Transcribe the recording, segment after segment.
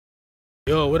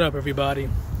Yo, what up everybody?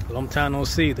 Long time no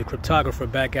see, the cryptographer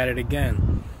back at it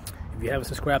again. If you haven't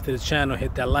subscribed to the channel,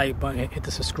 hit that like button, hit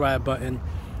the subscribe button,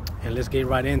 and let's get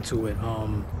right into it.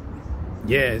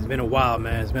 Yeah, it's been a while,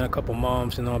 man. It's been a couple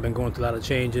months, I've been going through a lot of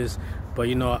changes, but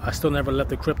I still never left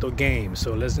the crypto game.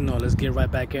 So let's get right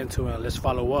back into it and let's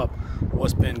follow up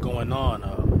what's been going on.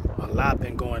 A lot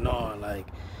been going on, like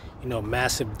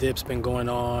massive dips been going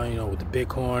on, with the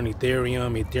Bitcoin,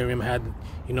 Ethereum had,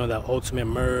 that ultimate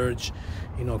merge,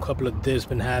 a couple of dips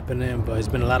been happening, but it's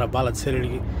been a lot of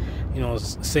volatility,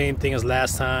 same thing as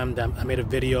last time that I made a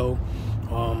video,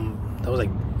 that was like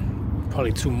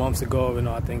probably 2 months ago,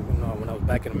 I think, when I was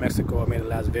back in Mexico, I made the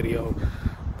last video,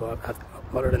 but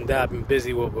other than that, I've been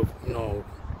busy with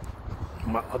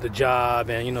my other job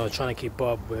and, trying to keep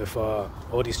up with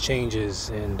all these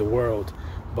changes in the world.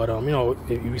 But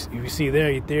if you see there,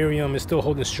 Ethereum is still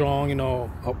holding strong,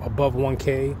 above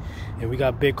 1K, and we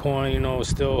got Bitcoin,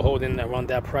 still holding around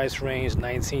that price range,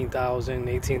 19,000,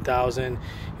 18,000.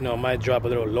 It might drop a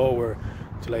little lower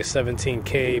to like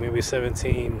 17K, maybe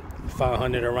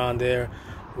 17,500 around there,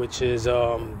 which is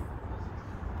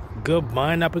good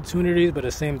buying opportunities, but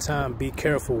at the same time, be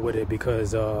careful with it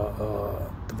because the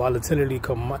volatility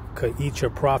could eat your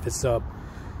profits up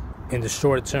in the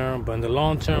short term, but in the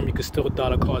long term, you can still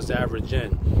dollar cost average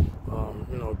in.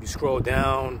 If you scroll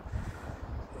down,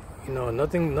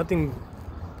 nothing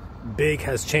big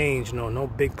has changed. No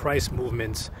big price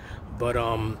movements. But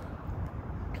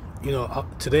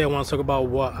today I want to talk about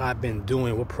what I've been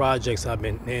doing, what projects I've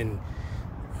been in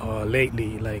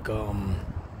lately. Like we're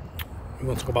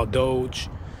gonna talk about Doge.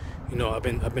 I've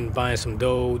been buying some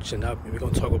Doge, and we're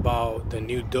gonna talk about the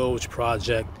new Doge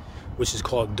project, which is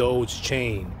called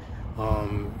Dogechain.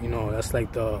 That's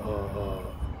like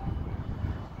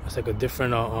that's like a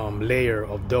different layer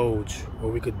of Doge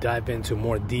where we could dive into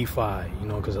more DeFi,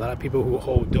 because a lot of people who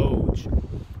hold Doge,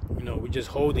 we're just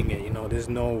holding it, there's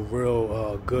no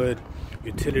real good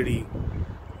utility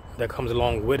that comes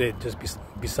along with it, just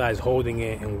besides holding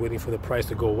it and waiting for the price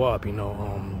to go up.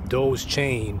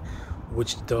 Dogechain,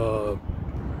 which the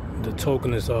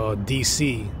token is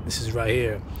DC, this is right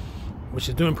here, which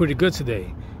is doing pretty good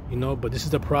today. But this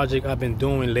is the project I've been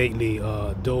doing lately,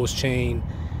 Dogechain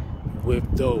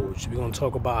with Doge. We're gonna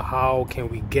talk about how can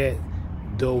we get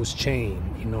Dogechain.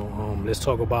 Let's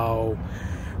talk about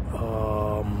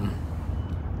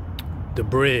the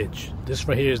bridge. This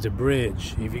right here is the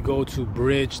bridge. If you go to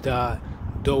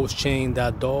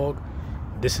bridge.dogechain.dog,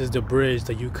 this is the bridge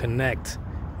that you connect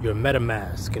your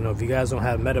MetaMask. If you guys don't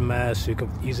have MetaMask, you can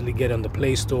easily get on the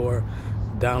Play Store,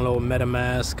 download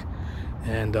MetaMask,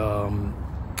 and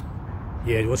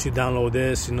yeah, once you download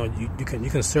this, you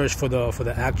can search for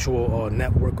the actual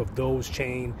network of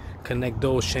Dogechain, connect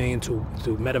Dogechain to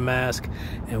MetaMask,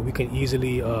 and we can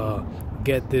easily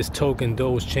get this token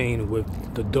Dogechain with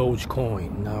the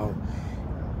Dogecoin. Now,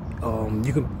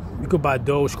 you could buy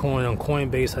Dogecoin on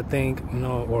Coinbase, I think,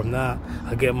 or not.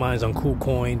 I get mine on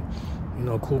KuCoin.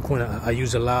 KuCoin I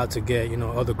use a lot to get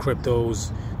other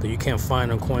cryptos that you can't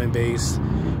find on Coinbase.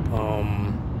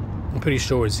 I'm pretty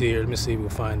sure it's here. Let me see if we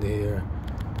can find it here.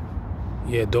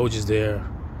 Yeah, Doge is there.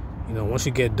 Once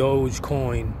you get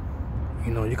Dogecoin,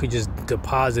 you could just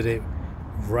deposit it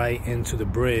right into the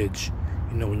bridge.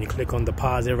 When you click on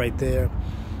deposit right there,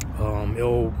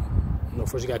 it'll,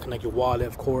 first you gotta connect your wallet,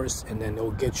 of course, and then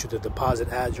it'll get you the deposit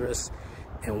address.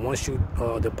 And once you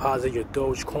deposit your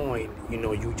Dogecoin,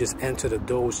 you just enter the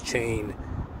Dogechain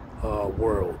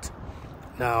world.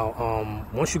 Now,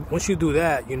 once you do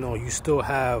that, you still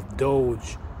have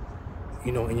Doge,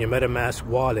 in your MetaMask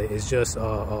wallet. It's just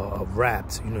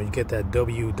wrapped. You get that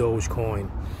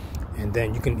Dogecoin, and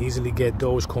then you can easily get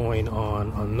Dogecoin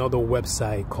on another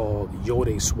website called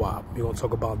Swap. We're gonna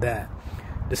talk about that.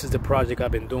 This is the project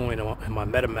I've been doing in my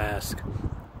MetaMask.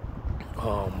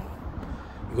 You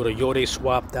go to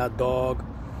yodeswap.dog.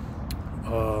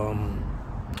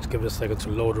 Let's give it a second to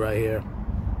load right here.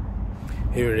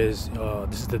 Here it is.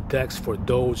 This is the DEX for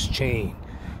Dogechain,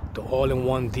 the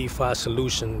all-in-one DeFi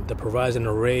solution that provides an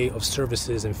array of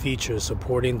services and features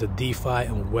supporting the DeFi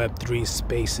and Web3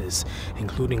 spaces,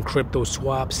 including crypto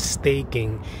swaps,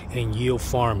 staking, and yield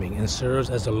farming, and serves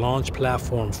as a launch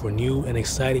platform for new and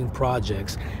exciting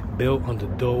projects built on the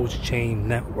Dogechain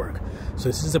network. So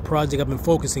this is a project I've been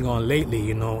focusing on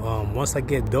lately. Once I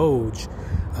get Doge,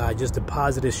 I just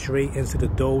deposit it straight into the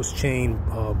Dogechain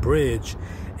bridge,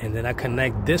 and then I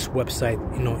connect this website,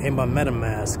 in my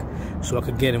MetaMask, so I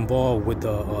could get involved with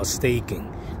the staking.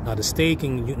 Now the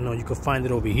staking, you can find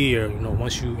it over here.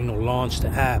 Once you launch the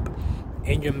app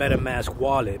in your MetaMask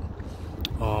wallet,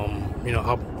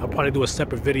 I'll probably do a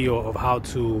separate video of how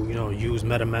to use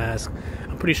MetaMask.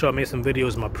 I'm pretty sure I made some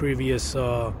videos in my previous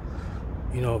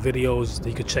videos that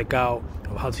you could check out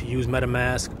of how to use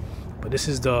MetaMask. But this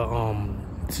is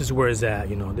where it's at.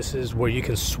 This is where you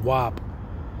can swap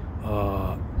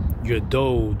your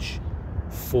Doge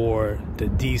for the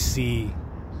DC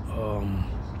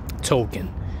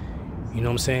token. You know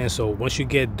what I'm saying? So once you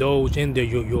get Doge in there,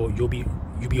 you'll be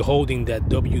holding that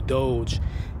Doge,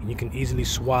 and you can easily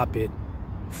swap it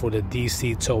for the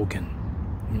DC token.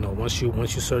 Once you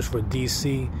search for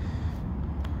DC,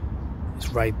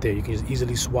 it's right there. You can just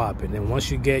easily swap it. And once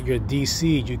you get your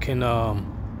DC, you can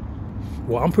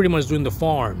well, I'm pretty much doing the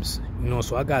farms.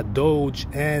 So I got Doge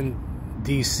and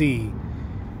DC,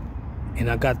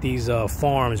 and I got these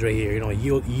farms right here.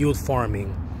 Yield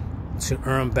farming to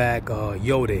earn back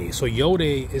Yode. So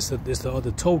Yode is the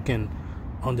other token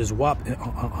on this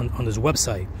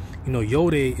website.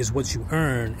 Yode is what you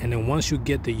earn, and then once you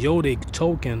get the Yode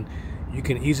token, you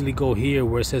can easily go here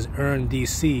where it says earn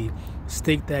DC,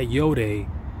 stake that Yode,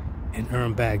 and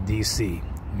earn back DC.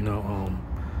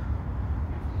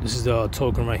 This is the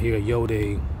token right here,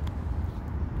 Yode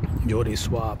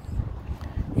swap.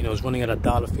 It's running at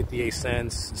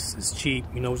 $1.58. It's cheap.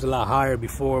 It was a lot higher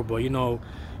before, but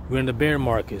we're in the bear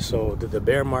market. So the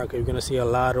bear market, you're gonna see a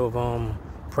lot of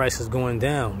prices going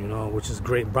down, which is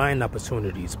great buying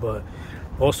opportunities. But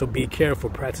also be careful,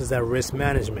 practice that risk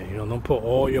management. Don't put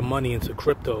all your money into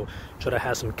crypto. Try to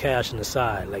have some cash on the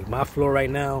side. Like my flow right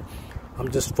now,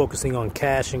 I'm just focusing on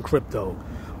cash and crypto.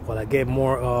 While I get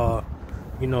more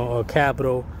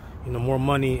capital, more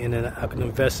money, and then I can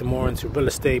invest more into real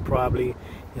estate probably,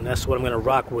 and that's what I'm gonna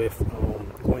rock with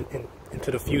going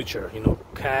into the future.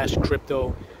 Cash,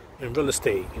 crypto, and real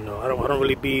estate. I don't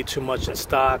really be too much in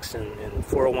stocks and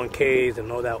 401ks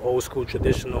and all that old school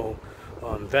traditional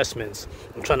investments.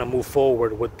 I'm trying to move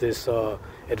forward with this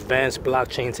advanced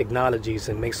blockchain technologies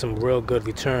and make some real good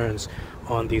returns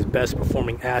on these best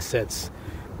performing assets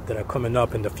that are coming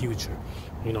up in the future.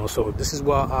 So this is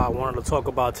what I wanted to talk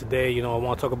about today. I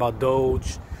want to talk about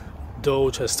Doge.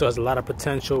 Doge still has a lot of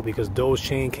potential because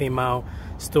Dogechain came out,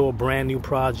 still a brand new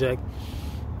project.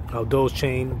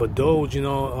 Dogechain, but Doge,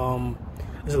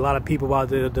 there's a lot of people out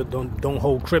there that don't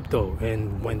hold crypto,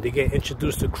 and when they get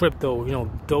introduced to crypto,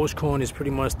 Dogecoin is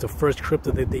pretty much the first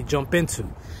crypto that they jump into.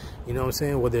 You know what I'm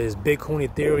saying? Whether it's Bitcoin,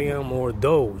 Ethereum, or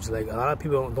Doge, like a lot of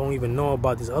people don't even know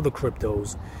about these other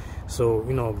cryptos. So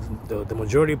the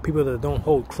majority of people that don't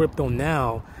hold crypto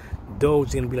now, Doge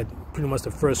is gonna be like pretty much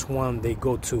the first one they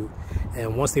go to,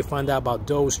 and once they find out about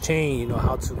Dogechain,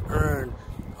 how to earn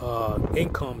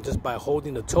income just by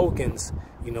holding the tokens,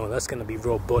 that's gonna be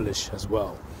real bullish as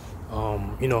well.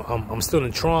 I'm still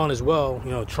in Tron as well.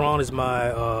 Tron is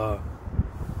my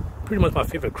pretty much my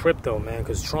favorite crypto, man,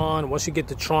 because Tron, once you get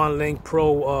the Tron Link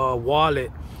Pro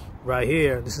wallet right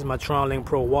here, this is my Tron Link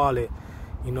Pro wallet,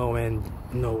 and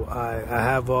I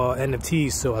have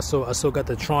NFTs, so I still got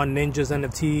the Tron Ninjas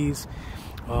NFTs,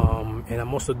 and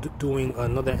I'm also doing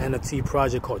another NFT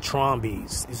project called Tron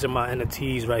Bees. These are my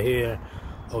NFTs right here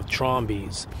of Tron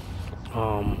Bees.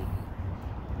 I'll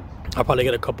probably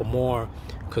get a couple more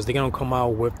because they're gonna come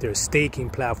out with their staking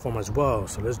platform as well.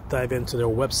 So let's dive into their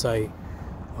website,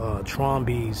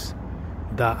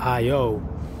 tronbees.io.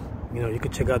 You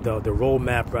can check out the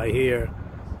roadmap right here.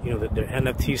 Their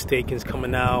NFT staking is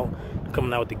coming out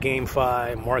with the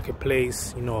GameFi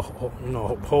marketplace. A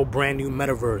whole brand new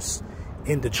metaverse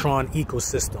in the Tron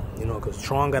ecosystem. Because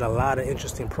Tron got a lot of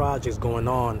interesting projects going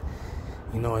on.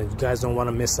 And you guys don't want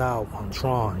to miss out on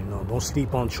Tron. Don't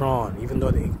sleep on Tron, even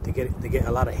though they get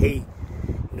a lot of hate.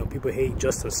 People hate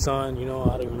Justin Sun. I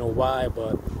don't even know why,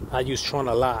 but I use Tron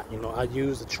a lot. I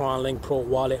use the Tron Link Pro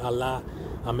wallet a lot.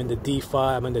 I'm in the DeFi.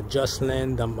 I'm in the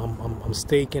JustLend. I'm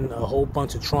staking a whole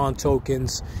bunch of Tron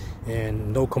tokens,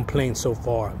 and no complaints so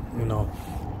far.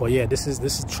 But yeah, this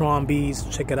is Tron Bees.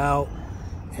 Check it out.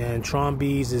 And Tron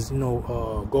Bees is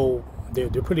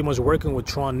They're pretty much working with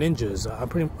Tron Ninjas. I'm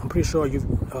pretty sure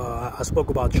I spoke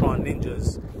about Tron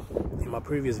Ninjas in my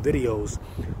previous videos,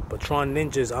 but Tron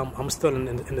Ninjas, I'm still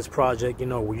in this project,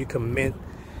 where you can mint,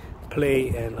 play,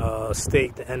 and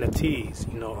stake the NFTs.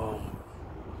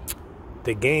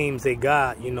 The games they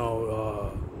got,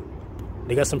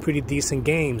 they got some pretty decent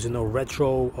games.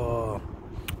 Retro. Well,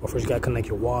 first you gotta connect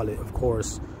your wallet, of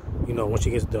course. Once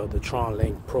you get the Tron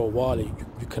Link Pro wallet,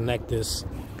 you connect this,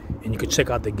 and you can check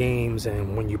out the games,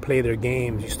 and when you play their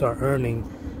games, you start earning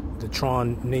the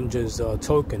Tron Ninjas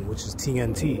token, which is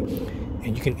TNT,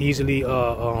 and you can easily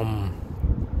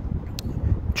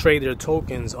trade their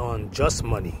tokens on Just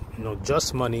Money.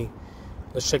 Just Money,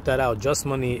 let's check that out. Just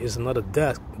Money is another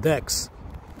DEX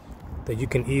that you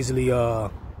can easily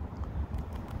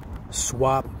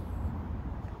swap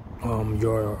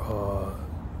your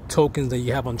tokens that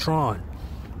you have on Tron.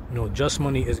 You know, Just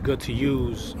Money is good to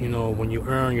use. You know, when you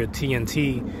earn your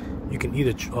TNT, you can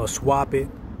either swap it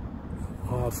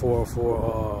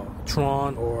for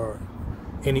Tron or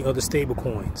any other stable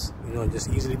coins. You know, just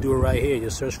easily do it right here.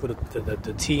 Just search for the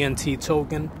TNT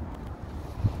token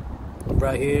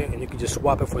right here, and you can just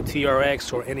swap it for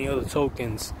TRX or any other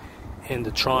tokens in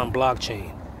the Tron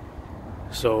blockchain.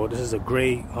 So this is a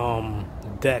great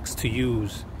DEX to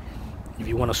use if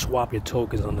you want to swap your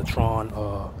tokens on the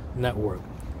Tron network.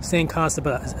 Same concept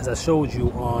as I showed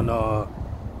you on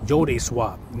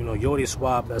Swap. You know,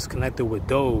 Swap that's connected with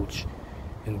Doge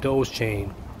and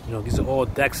Dogechain. You know, these are all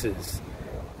DEXs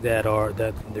that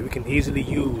we can easily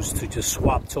use to just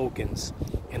swap tokens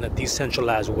in a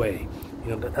decentralized way.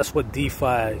 You know, that's what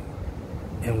DeFi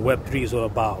and Web3 is all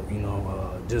about. You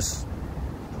know, just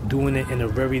doing it in a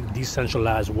very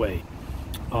decentralized way.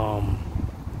 So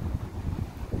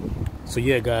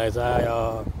yeah, guys, I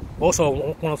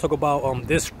also want to talk about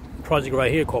this project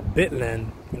right here called Bitland.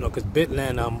 You know, because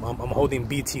Bitland, I'm holding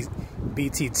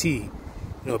BTT.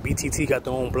 You know, BTT got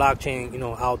their own blockchain, you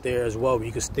know, out there as well, where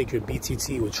you can stick your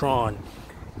BTT with Tron.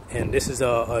 And this is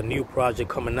a new project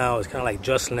coming out. It's kind of like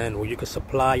JustLend, where you can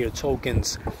supply your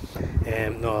tokens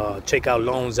and take out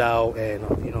loans out, and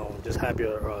you know, just have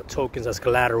your tokens as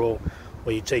collateral,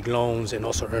 where you take loans and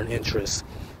also earn interest.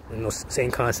 You know, same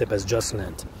concept as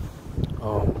JustLend.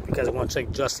 If you guys want to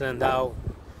check JustLend out,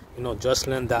 you know,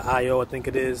 JustLend.io, I think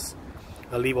it is.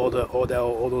 I'll leave all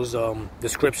those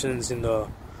descriptions in the,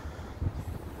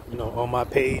 you know, on my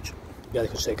page. You guys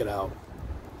can check it out.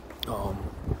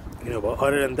 You know, but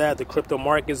other than that, the crypto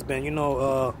market's been, you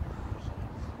know,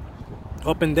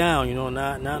 up and down. You know,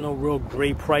 not no real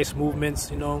great price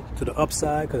movements, you know, to the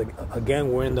upside. Because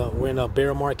again, we're in a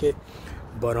bear market.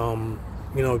 But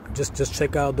you know, just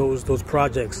check out those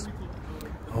projects.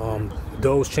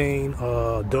 Dogechain,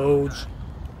 Doge,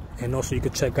 and also you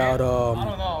could check out. I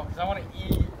don't know, because I want to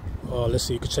eat. Let's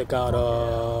see, you could check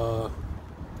out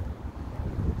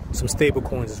some stable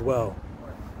coins as well.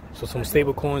 So some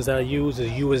stable coins that I use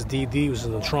is USDD, which is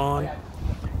the Tron.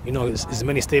 You know, there's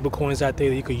many stable coins out there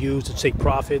that you could use to take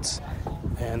profits.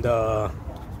 And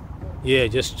yeah,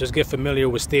 just get familiar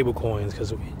with stable coins,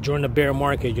 because during the bear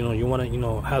market, you know, you want to, you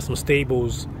know, have some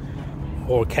stables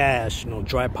or cash, you know,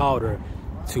 dry powder,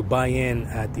 to buy in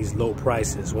at these low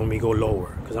prices when we go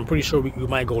lower. Because I'm pretty sure we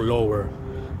might go lower.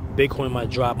 Bitcoin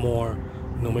might drop more,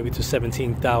 you know, maybe to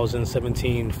 17,000,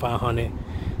 17,500.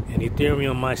 And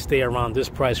Ethereum might stay around this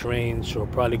price range, or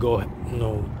probably go, you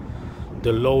know,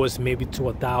 the lowest maybe to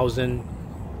 1,000,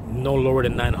 no lower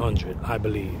than 900, I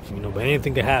believe. You know, but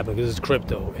anything can happen because it's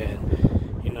crypto.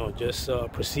 And, you know, just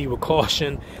proceed with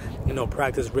caution. You know,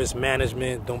 practice risk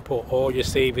management. Don't put all your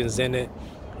savings in it.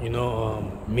 You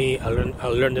know, I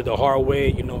learned it the hard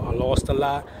way. You know, I lost a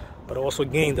lot, but also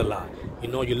gained a lot. You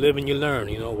know, you live and you learn.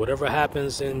 You know, whatever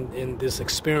happens in this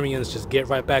experience, just get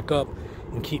right back up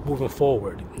and keep moving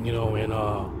forward. You know, and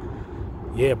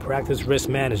yeah, practice risk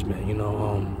management. You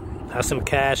know, have some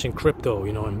cash in crypto.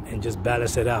 You know, and just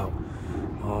balance it out.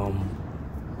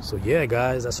 So yeah,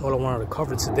 guys, that's all I wanted to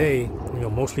cover today. You know,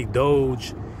 mostly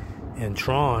Doge and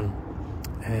Tron.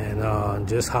 And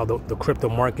just how the crypto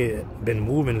market been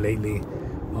moving lately.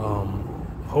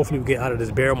 Hopefully we get out of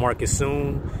this bear market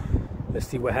soon. Let's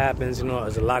see what happens. You know,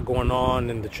 there's a lot going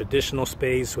on in the traditional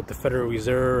space with the Federal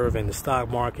Reserve and the stock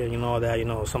market, you know, all that. You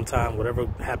know, sometimes whatever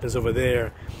happens over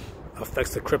there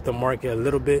affects the crypto market a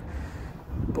little bit.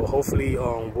 But hopefully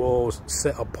we'll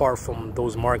set apart from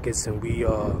those markets and we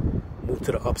move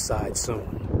to the upside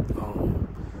soon.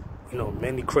 You know,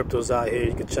 many cryptos out here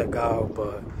you can check out,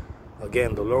 but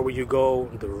again, the lower you go,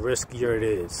 the riskier it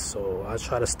is. So I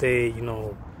try to stay, you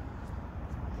know,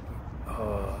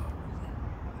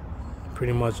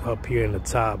 pretty much up here in the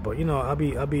top. But you know, I'll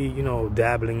be, you know,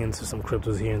 dabbling into some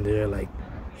cryptos here and there, like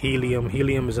helium.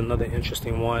 Helium is another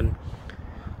interesting one.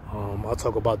 I'll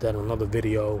talk about that in another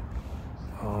video.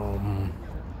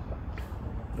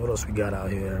 What else we got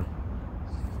out here?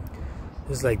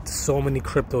 There's like so many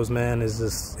cryptos, man. It's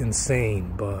just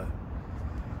insane. But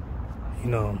you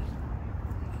know,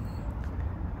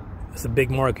 it's a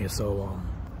big market, so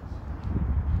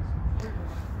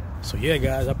yeah,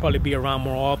 guys, I'll probably be around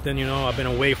more often. You know, I've been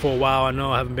away for a while. I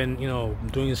know I haven't been, you know,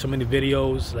 doing so many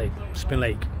videos. Like, it's been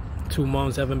like 2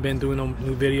 months I haven't been doing no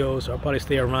new videos, so I'll probably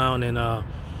stay around and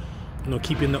you know,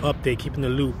 keeping the update, keeping the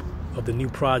loop of the new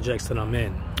projects that I'm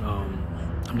in.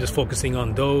 I'm just focusing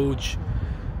on Doge,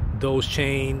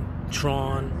 Dogechain,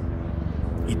 Tron,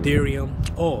 Ethereum.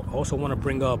 Oh, I also want to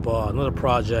bring up another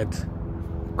project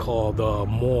called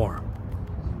More.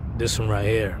 This one right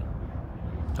here.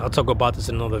 I'll talk about this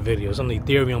in another video. It's on the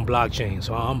Ethereum blockchain.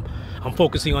 So I'm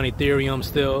focusing on Ethereum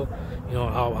still. You know,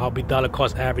 I'll be dollar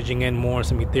cost averaging in more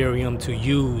some Ethereum to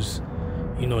use,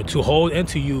 you know, to hold and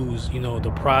to use, you know,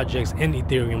 the projects in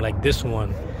Ethereum like this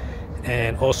one.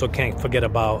 And also can't forget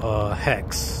about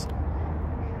HEX.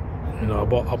 You know,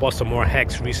 I bought some more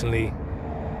HEX recently.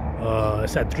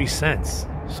 It's at 3 cents.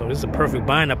 So this is a perfect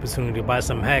buying opportunity to buy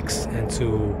some HEX and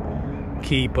to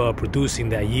keep producing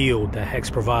that yield that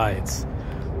HEX provides.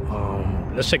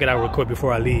 Let's check it out real quick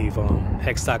before I leave.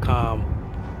 HEX.com.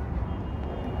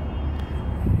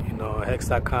 You know,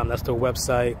 HEX.com, that's the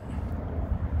website.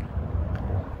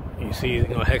 You see, you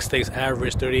know, HEX takes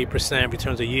average 38%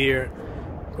 returns a year.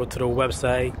 Go to the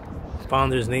website.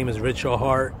 Founder's name is Richard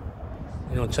Hart.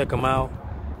 You know, check him out.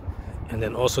 And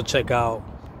then also check out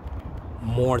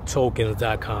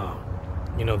moretokens.com.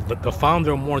 You know, the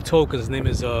founder of More Tokens, his name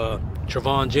is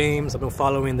Trevon James. I've been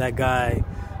following that guy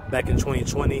back in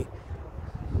 2020.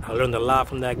 I learned a lot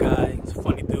from that guy. He's a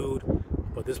funny dude.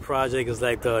 But this project is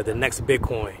like the next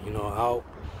Bitcoin. You know,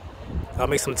 I'll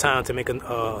make some time to make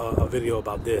a video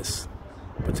about this.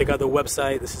 But check out the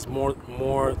website. This is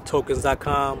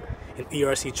moretokens.com, an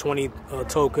ERC20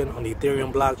 token on the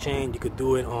Ethereum blockchain. You could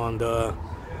do it on the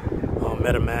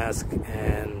MetaMask,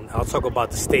 and I'll talk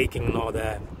about the staking and all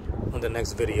that on the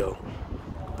next video.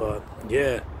 But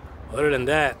yeah, other than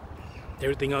that,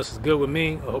 everything else is good with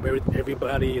me. I hope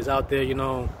everybody is out there, you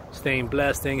know, staying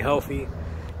blessed, staying healthy.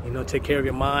 You know, take care of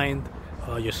your mind,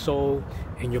 your soul,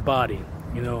 and your body.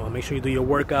 You know, make sure you do your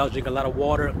workouts, drink a lot of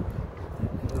water.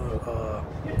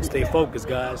 Stay focused,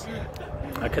 guys.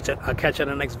 I'll catch you in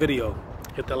the next video.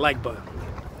 Hit the like button.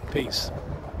 Peace.